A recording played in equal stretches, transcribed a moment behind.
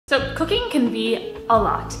So cooking can be a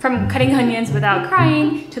lot. From cutting onions without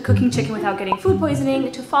crying, to cooking chicken without getting food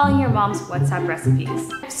poisoning, to following your mom's WhatsApp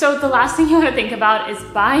recipes. So the last thing you want to think about is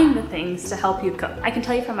buying the things to help you cook. I can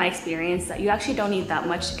tell you from my experience that you actually don't need that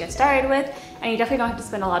much to get started with, and you definitely don't have to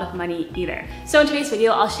spend a lot of money either. So in today's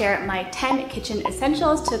video, I'll share my 10 kitchen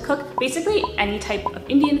essentials to cook basically any type of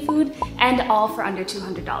Indian food, and all for under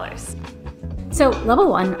 $200. So level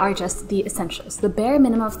 1 are just the essentials, the bare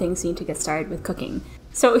minimum of things you need to get started with cooking.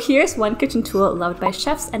 So here's one kitchen tool loved by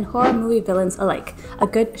chefs and horror movie villains alike, a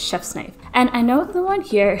good chef's knife. And I know the one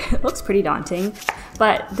here looks pretty daunting,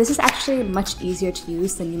 but this is actually much easier to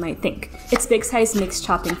use than you might think. It's big size makes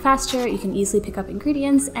chopping faster, you can easily pick up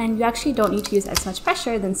ingredients, and you actually don't need to use as much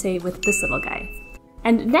pressure than say with this little guy.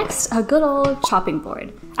 And next, a good old chopping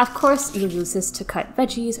board. Of course, you use this to cut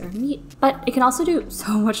veggies or meat, but it can also do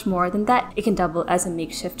so much more than that. It can double as a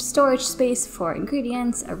makeshift storage space for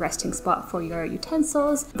ingredients, a resting spot for your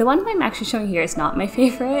utensils. The one I'm actually showing here is not my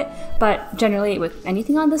favorite, but generally with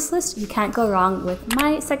anything on this list, you can't go wrong with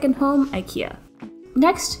my second home, IKEA.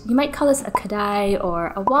 Next, you might call this a Kadai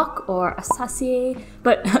or a wok or a Saucier,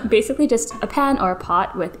 but basically just a pan or a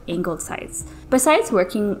pot with angled sides. Besides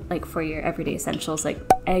working like for your everyday essentials like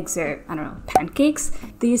eggs or, I don't know, pancakes,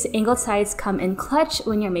 these angled sides come in clutch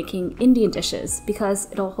when you're making Indian dishes because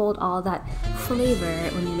it'll hold all that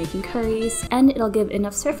flavor when you're making curries, and it'll give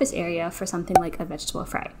enough surface area for something like a vegetable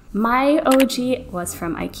fry. My OG was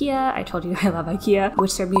from IKEA. I told you I love IKEA,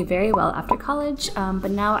 which served me very well after college,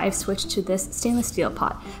 but now I've switched to this stainless steel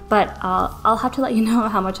pot, but I'll have to let you know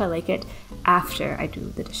how much I like it after I do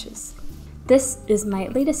the dishes. This is my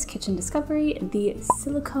latest kitchen discovery, the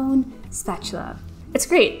Silicone Spatula. It's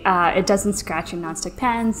great. It doesn't scratch your nonstick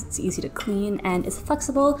pans, it's easy to clean, and it's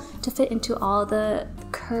flexible to fit into all the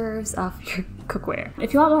curves of your cookware.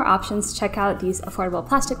 If you want more options, check out these affordable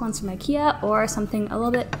plastic ones from IKEA or something a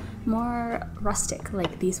little bit more rustic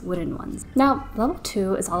like these wooden ones. Now, level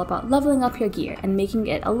 2 is all about leveling up your gear and making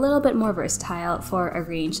it a little bit more versatile for a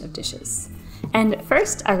range of dishes. And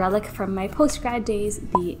first, a relic from my post-grad days,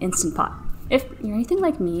 the Instant Pot. If you're anything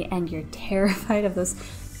like me and you're terrified of those,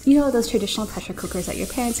 you know, those traditional pressure cookers that your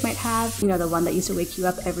parents might have, you know, the one that used to wake you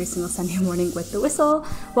up every single Sunday morning with the whistle,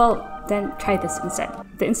 well, then try this instead.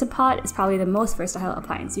 The Instant Pot is probably the most versatile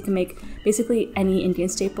appliance. You can make basically any Indian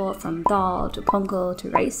staple from dal to pongal to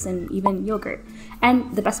rice and even yogurt.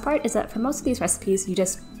 And the best part is that for most of these recipes, you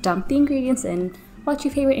just dump the ingredients in, watch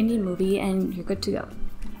your favorite Indian movie, and you're good to go.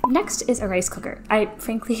 Next is a rice cooker. I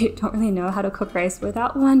frankly don't really know how to cook rice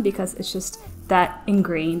without one because it's just that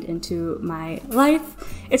ingrained into my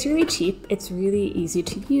life. It's really cheap, it's really easy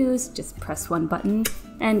to use, just press one button.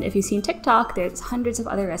 And if you've seen TikTok, there's hundreds of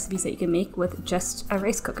other recipes that you can make with just a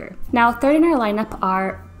rice cooker. Now, third in our lineup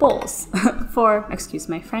are bowls for, excuse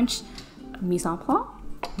my French, mise en place?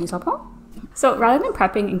 Mise en place? So rather than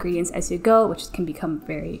prepping ingredients as you go, which can become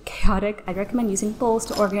very chaotic, I'd recommend using bowls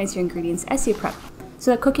to organize your ingredients as you prep,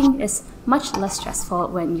 so that cooking is much less stressful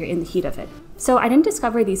when you're in the heat of it. So I didn't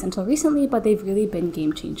discover these until recently, but they've really been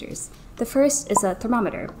game changers. The first is a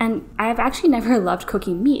thermometer, and I've actually never loved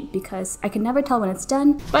cooking meat because I can never tell when it's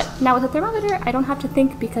done, but now with a thermometer, I don't have to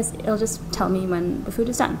think because it'll just tell me when the food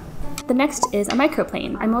is done. The next is a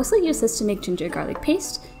Microplane. I mostly use this to make ginger garlic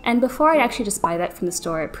paste, and before I'd actually just buy that from the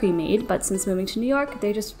store pre-made, but since moving to New York,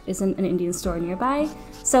 there just isn't an Indian store nearby.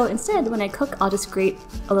 So instead, when I cook, I'll just grate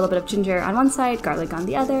a little bit of ginger on one side, garlic on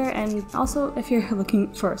the other, and also if you're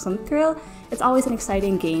looking for some thrill, it's always an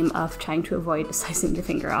exciting game of trying to avoid slicing your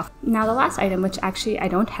finger off. Now the last item, which actually I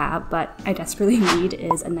don't have, but I desperately need,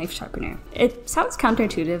 is a knife sharpener. It sounds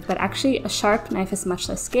counterintuitive, but actually a sharp knife is much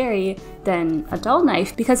less scary than a dull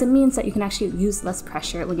knife because it means that you can actually use less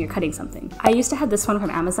pressure when you're cutting something. I used to have this one from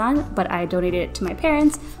Amazon, but I donated it to my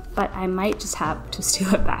parents, but I might just have to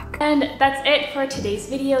steal it back. And that's it for today's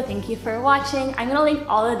video. Thank you for watching. I'm gonna link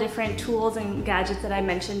all the different tools and gadgets that I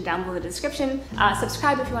mentioned down below in the description.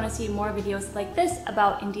 Subscribe if you wanna see more videos like this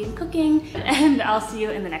about Indian cooking, and I'll see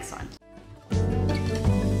you in the next one.